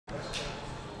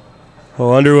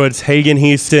Well, Underwood's Hagen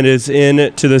Heistand is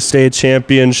in to the state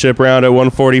championship round at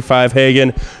 145.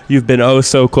 Hagen, you've been oh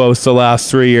so close the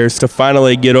last 3 years to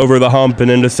finally get over the hump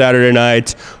and into Saturday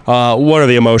night. What are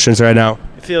the emotions right now?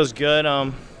 It feels good.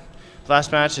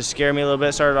 Last match just scared me a little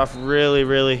bit. Started off really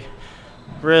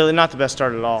not the best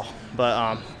start at all,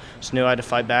 but just knew I had to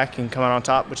fight back and come out on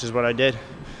top, which is what I did.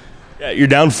 Yeah, you're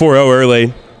down 4-0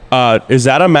 early. Is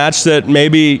that a match that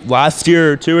maybe last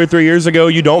year or 2 or 3 years ago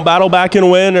you don't battle back and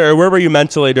win, or where were you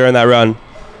mentally during that run?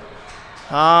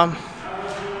 I'm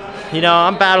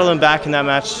battling back in that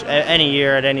match any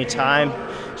year, at any time.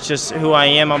 It's just who I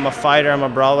am. I'm a fighter. I'm a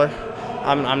brawler.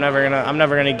 I'm never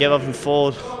gonna give up and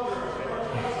fold.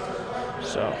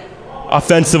 So,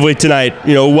 offensively tonight,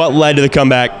 what led to the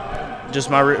comeback? Just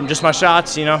my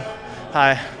shots.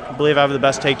 I believe I have one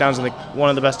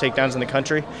of the best takedowns in the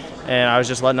country, and I was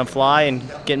just letting them fly and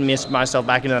getting myself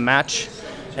back into the match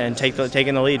and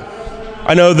taking the lead.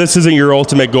 I know this isn't your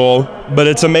ultimate goal, but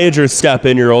it's a major step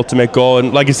in your ultimate goal.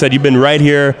 And like I said, you've been right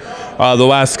here the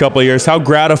last couple of years. How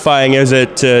gratifying is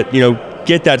it to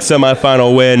get that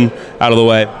semifinal win out of the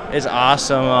way? It's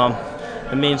awesome.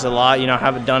 It means a lot. I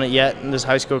haven't done it yet in this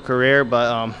high school career,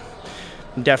 but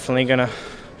I'm definitely gonna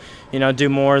do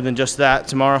more than just that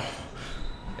tomorrow.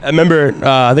 I remember,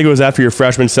 I think it was after your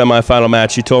freshman semifinal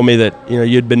match, you told me that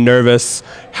you'd been nervous.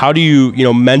 How do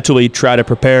you mentally try to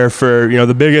prepare for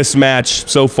the biggest match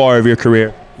so far of your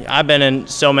career? I've been in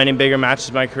so many bigger matches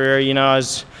in my career. A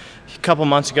couple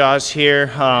months ago I was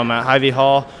here at Hy-Vee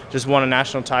Hall, just won a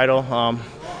national title.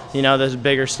 There's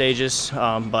bigger stages,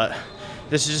 but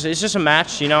it's just a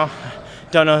match.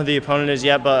 Don't know who the opponent is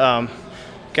yet, but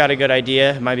got a good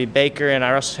idea. It might be Baker, and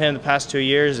I wrestled him the past 2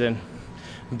 years and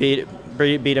beat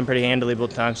him pretty handily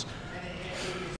both times.